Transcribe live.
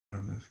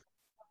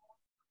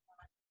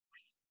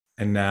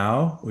And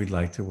now we'd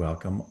like to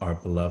welcome our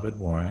beloved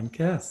Warren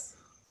Kass.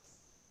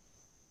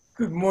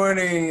 Good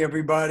morning,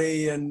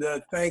 everybody, and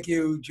thank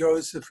you,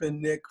 Joseph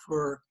and Nick,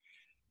 for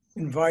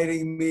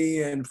inviting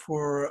me and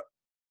for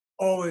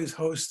always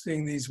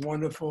hosting these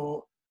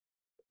wonderful,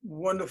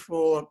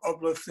 wonderful,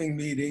 uplifting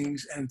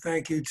meetings. And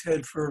thank you,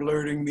 Ted, for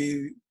alerting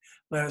me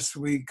last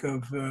week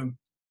of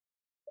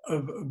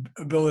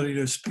ability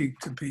to speak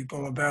to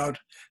people about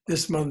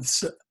this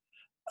month's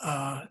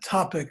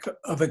topic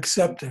of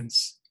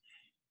acceptance.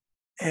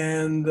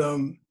 And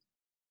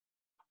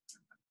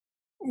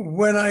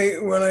when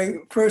I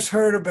first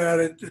heard about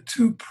it, the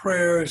two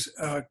prayers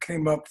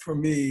came up for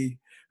me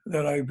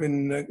that I've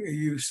been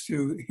used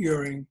to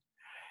hearing,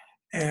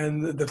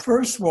 and the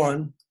first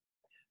one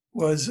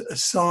was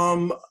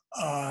Psalm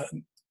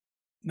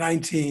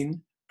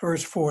 19,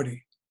 verse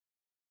 40.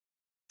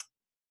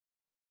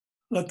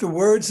 Let the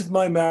words of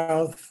my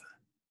mouth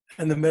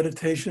and the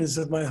meditations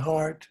of my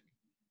heart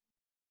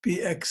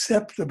be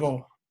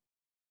acceptable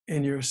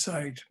in your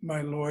sight,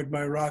 my Lord,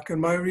 my rock, and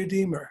my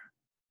Redeemer.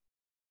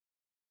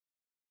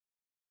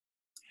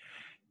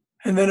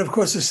 And then, of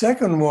course, the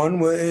second one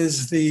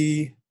is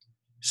the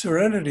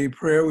serenity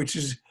prayer, which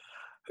is,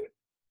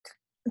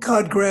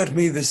 God grant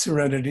me the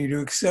serenity to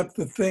accept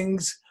the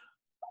things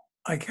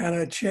I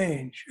cannot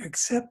change.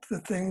 Accept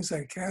the things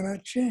I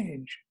cannot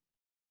change.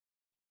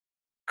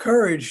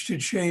 Courage to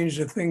change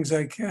the things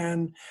I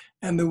can,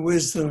 and the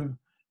wisdom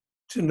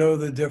to know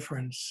the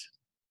difference.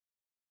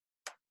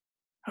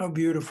 How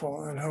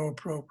beautiful and how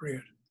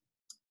appropriate.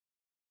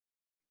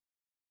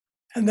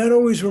 And that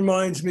always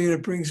reminds me, and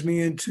it brings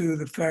me into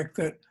the fact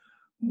that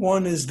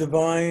one is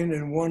divine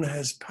and one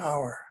has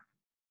power.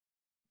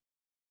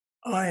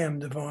 I am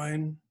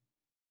divine,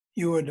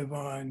 you are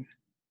divine.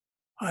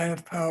 I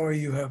have power,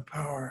 you have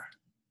power.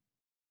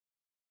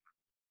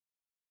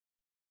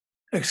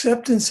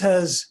 Acceptance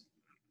has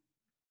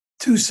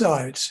two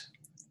sides: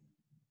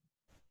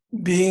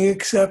 being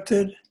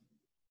accepted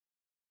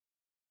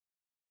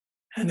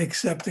and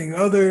accepting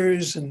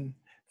others and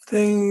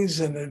things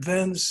and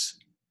events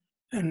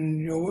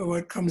and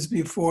what comes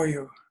before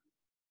you.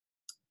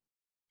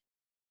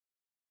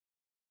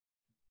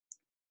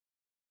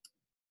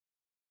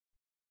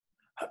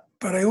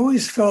 But I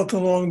always felt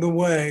along the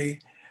way,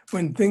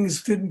 when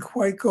things didn't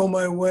quite go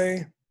my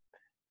way,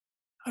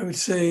 I would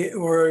say,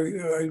 or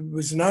I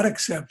was not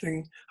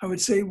accepting, I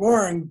would say,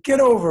 Warren, get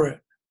over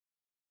it.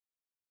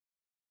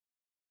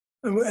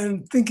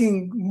 And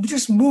thinking,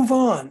 just move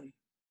on,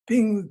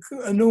 being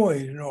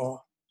annoyed and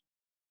all.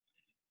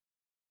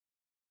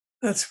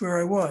 That's where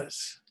I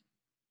was.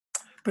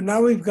 But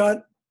now we've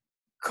got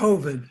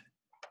COVID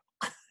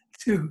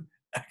to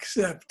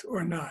accept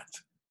or not.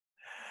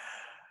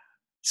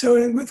 So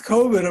with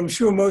COVID, I'm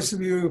sure most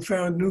of you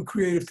found new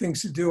creative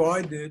things to do.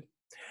 I did.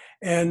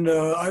 And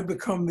I've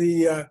become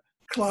the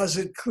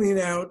closet clean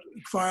out,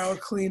 file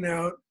clean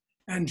out,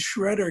 and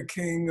shredder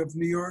king of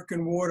New York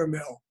and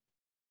Watermill.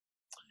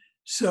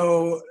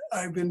 So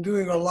I've been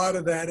doing a lot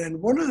of that.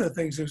 And one of the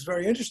things that was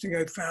very interesting,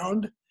 I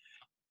found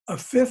a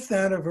 5th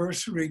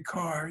anniversary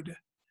card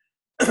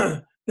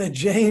that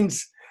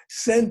James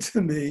sent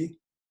to me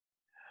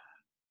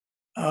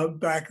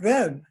back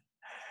then.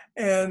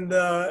 And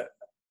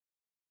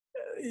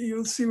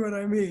you'll see what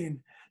I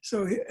mean.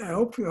 So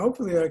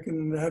hopefully I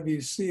can have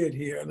you see it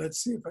here.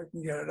 Let's see if I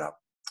can get it up.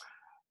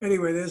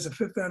 Anyway, there's a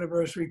 5th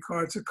anniversary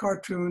card. It's a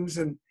cartoons,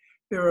 and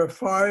there are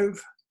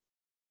five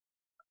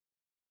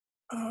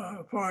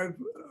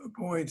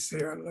points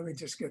here. Let me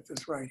just get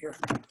this right here.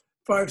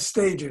 5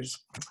 stages.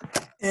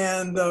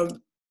 And the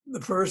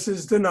first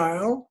is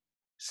denial.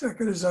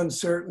 Second is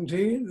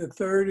uncertainty. The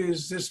third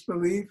is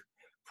disbelief.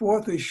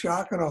 Fourth is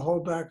shock, and I'll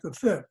hold back the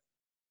fifth.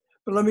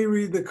 But let me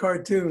read the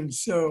cartoon.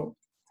 So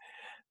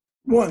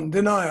 1,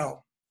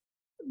 denial.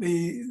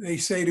 They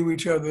say to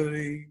each other,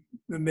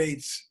 the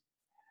mates,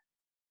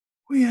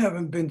 we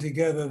haven't been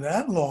together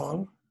that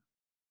long.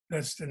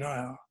 That's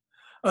denial.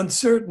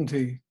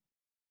 Uncertainty.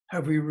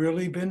 Have we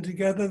really been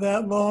together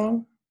that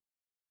long?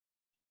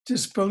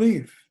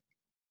 Disbelief.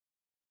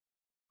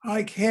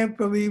 I can't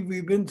believe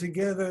we've been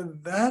together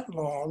that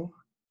long.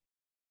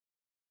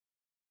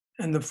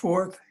 And the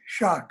fourth,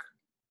 shock.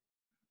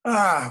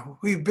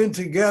 We've been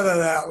together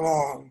that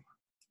long.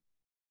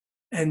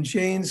 And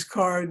Jane's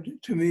card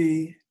to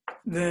me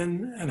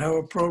then, and how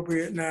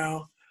appropriate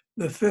now,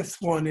 the 5th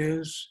one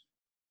is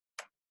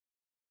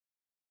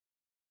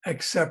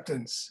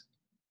acceptance.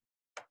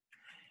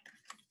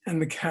 And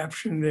the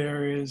caption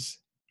there is,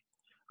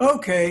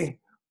 okay,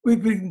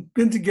 we've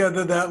been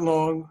together that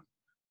long,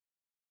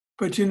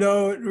 but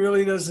it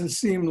really doesn't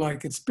seem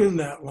like it's been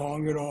that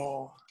long at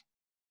all.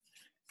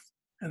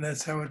 And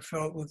that's how it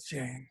felt with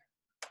Jane.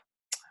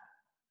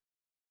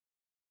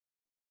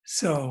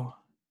 So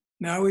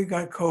now we've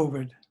got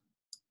COVID.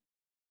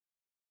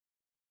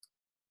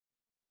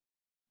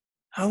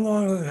 How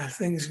long are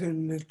things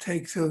going to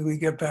take till we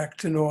get back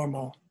to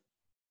normal?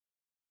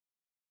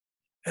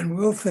 And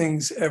will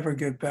things ever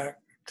get back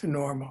to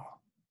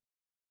normal?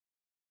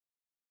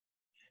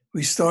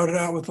 We started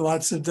out with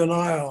lots of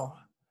denial.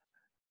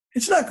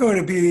 it's not going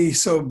to be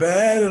so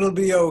bad. It'll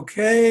be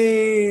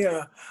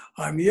okay.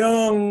 I'm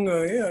young,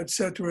 yeah, et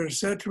cetera, et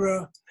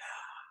cetera.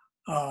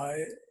 Uh,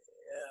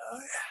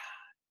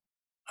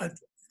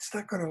 it's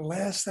not going to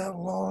last that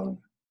long.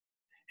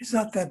 It's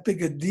not that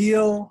big a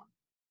deal.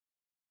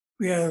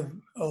 We have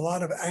a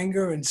lot of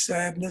anger and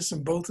sadness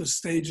in both the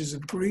stages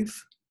of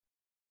grief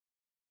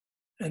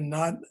and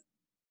not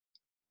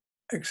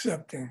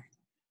accepting.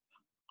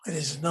 It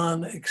is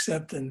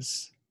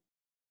non-acceptance.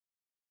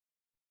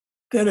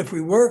 Then if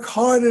we work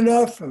hard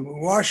enough and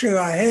we're washing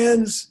our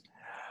hands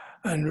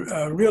and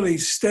really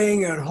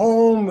staying at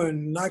home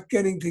and not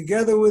getting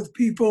together with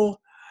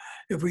people,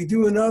 if we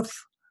do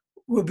enough,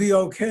 we'll be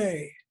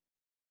okay.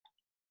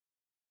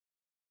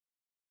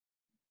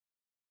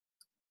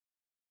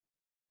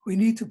 We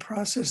need to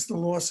process the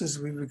losses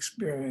we've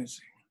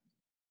experienced.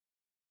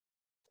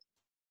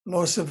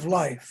 Loss of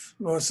life,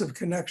 loss of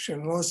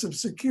connection, loss of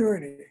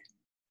security.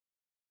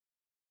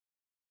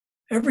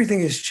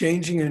 Everything is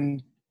changing,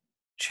 and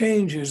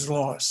change is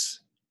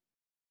loss.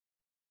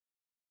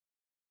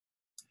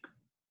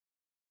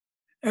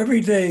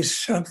 Every day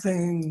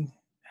something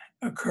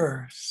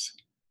occurs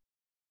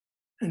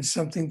and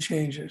something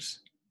changes.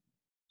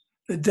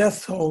 The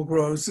death toll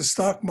grows, the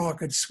stock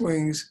market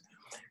swings,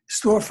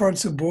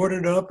 storefronts are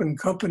boarded up and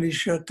companies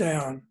shut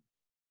down.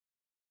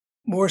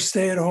 More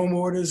stay-at-home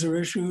orders are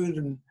issued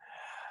and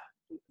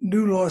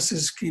new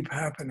losses keep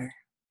happening.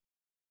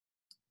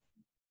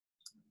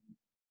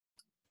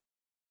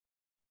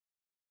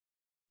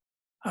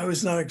 I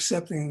was not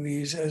accepting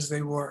these as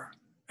they were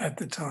at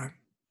the time.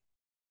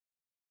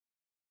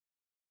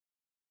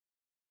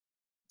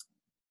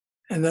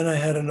 And then I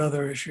had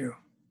another issue.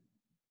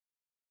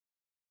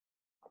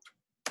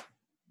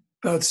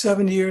 About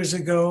 7 years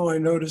ago, I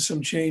noticed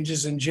some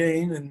changes in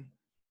Jane, and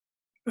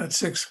about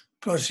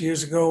 6+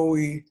 years ago,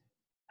 we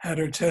had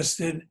her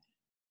tested,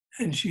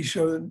 and she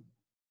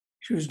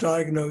was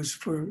diagnosed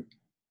for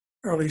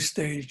early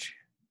stage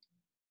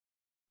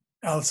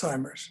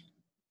Alzheimer's.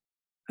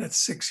 That's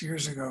 6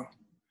 years ago.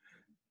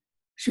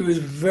 She was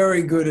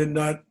very good at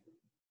not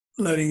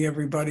letting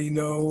everybody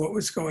know what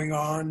was going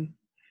on,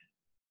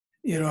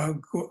 you know, how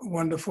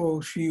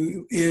wonderful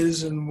she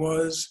is and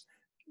was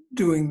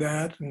doing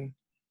that and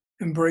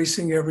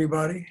embracing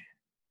everybody.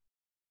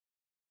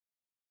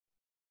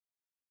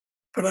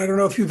 But I don't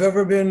know if you've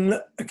ever been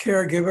a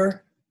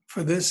caregiver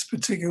for this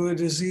particular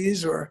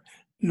disease or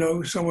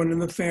know someone in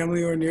the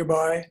family or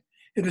nearby.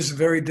 It is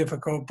very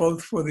difficult,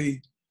 both for the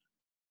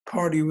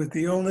party with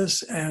the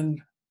illness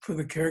and for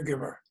the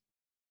caregiver.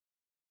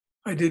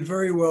 I did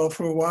very well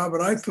for a while,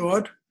 but I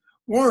thought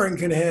Warren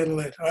can handle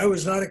it. I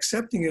was not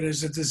accepting it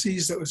as a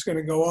disease that was going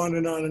to go on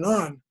and on and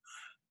on.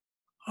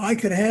 I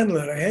could handle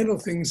it. I handle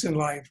things in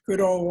life.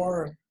 Good old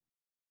Warren.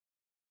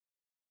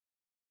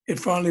 It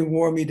finally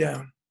wore me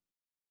down.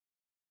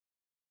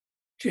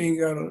 Jane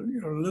got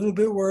a little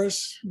bit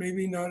worse,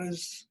 maybe not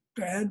as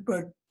bad,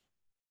 but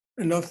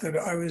enough that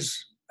I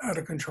was out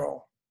of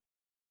control.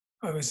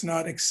 I was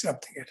not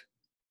accepting it.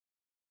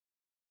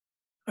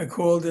 I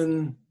called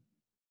in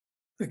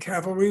the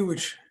cavalry,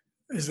 which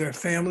is their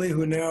family,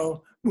 who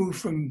now moved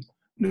from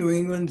New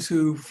England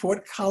to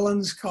Fort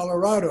Collins,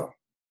 Colorado.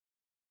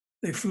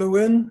 They flew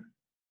in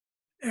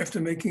after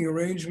making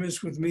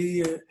arrangements with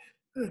me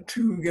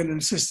to get an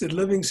assisted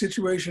living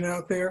situation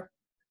out there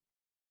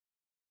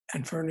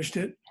and furnished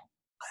it.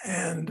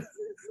 And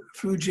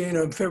flew Jane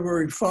on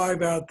February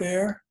 5 out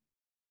there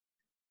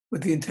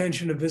with the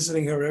intention of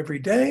visiting her every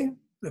day,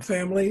 the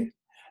family,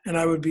 and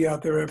I would be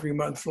out there every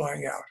month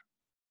flying out.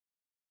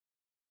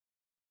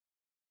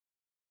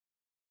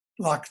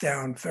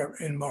 Lockdown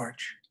in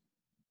March.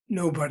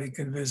 Nobody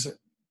can visit.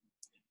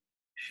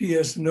 She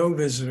has no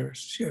visitors.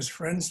 She has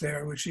friends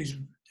there, which she's,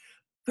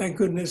 thank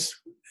goodness,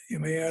 you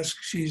may ask,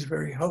 she's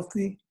very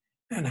healthy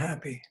and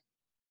happy.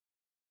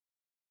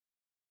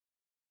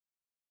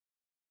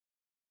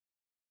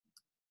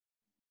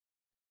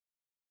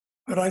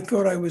 But I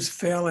thought I was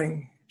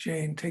failing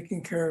Jane,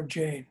 taking care of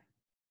Jane.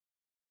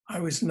 I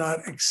was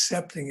not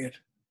accepting it.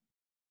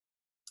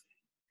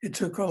 It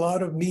took a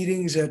lot of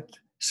meetings at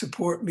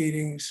support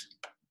meetings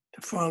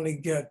to finally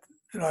get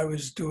that I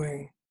was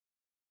doing,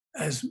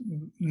 as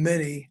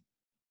many,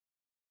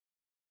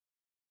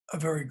 a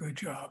very good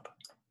job.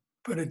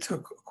 But it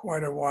took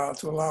quite a while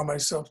to allow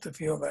myself to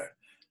feel that.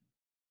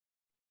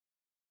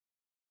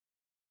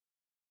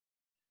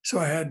 So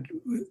I had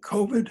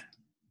COVID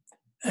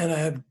and I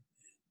had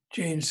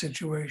Jane's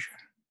situation.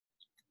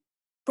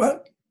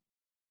 But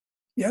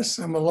yes,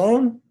 I'm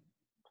alone.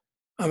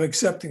 I'm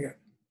accepting it.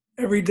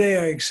 Every day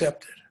I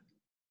accept it.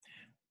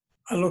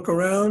 I look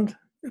around.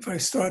 If I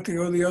start to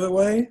go the other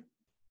way,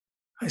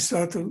 I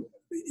start to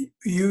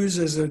use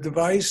as a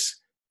device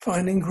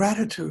finding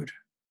gratitude.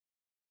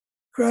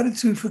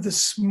 Gratitude for the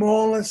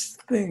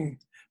smallest thing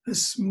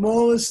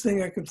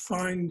I could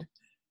find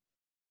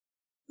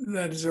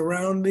that is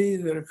around me,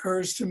 that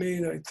occurs to me,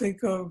 that I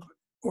think of,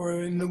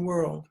 or in the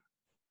world.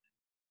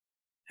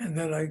 And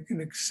then I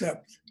can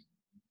accept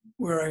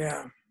where I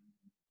am.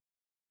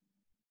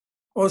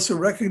 Also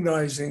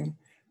recognizing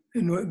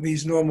And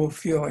these normal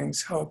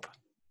feelings help.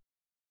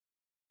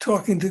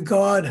 Talking to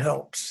God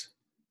helps.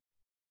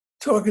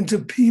 Talking to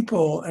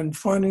people and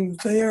finding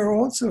they are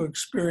also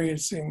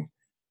experiencing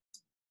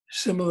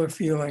similar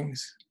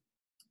feelings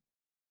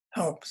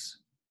helps.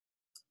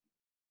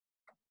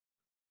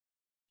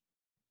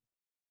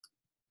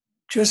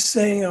 Just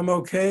saying I'm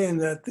okay and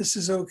that this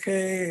is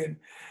okay and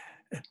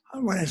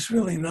when it's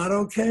really not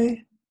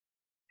okay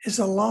is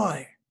a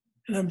lie.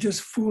 And I'm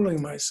just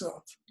fooling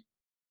myself.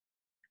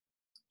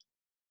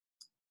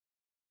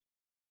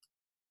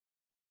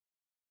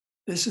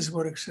 This is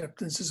what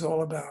acceptance is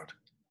all about.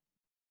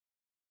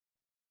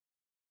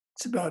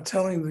 It's about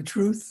telling the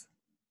truth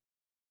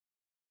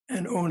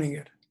and owning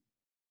it.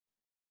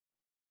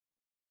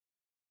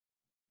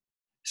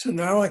 So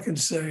now I can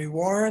say,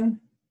 Warren,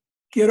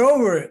 get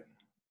over it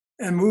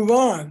and move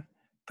on,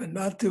 but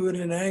not do it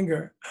in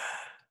anger.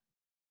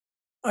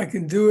 I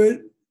can do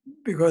it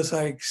because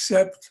I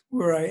accept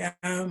where I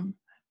am.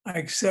 I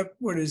accept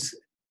what is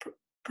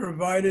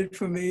provided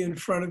for me in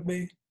front of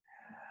me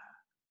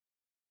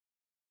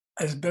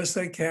as best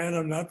I can.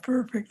 I'm not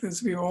perfect,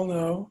 as we all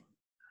know.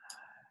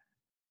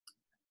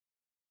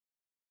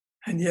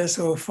 And yes,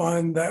 I will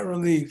find that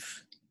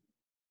relief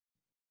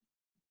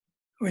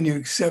when you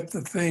accept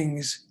the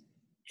things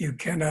you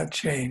cannot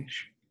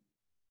change.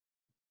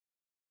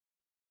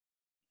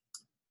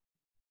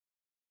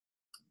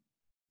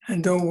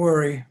 And don't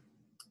worry,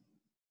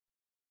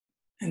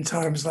 in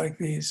times like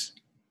these,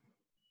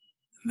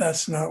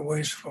 that's not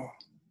wasteful.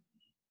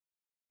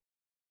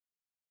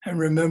 And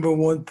remember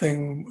one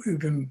thing,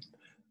 even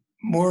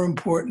more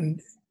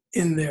important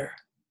in there.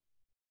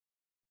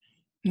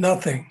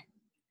 Nothing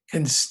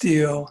can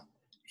steal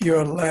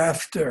your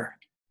laughter.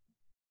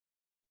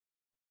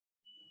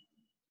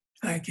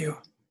 Thank you.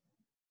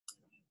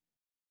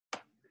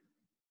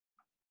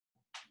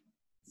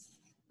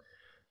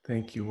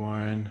 Thank you,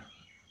 Warren.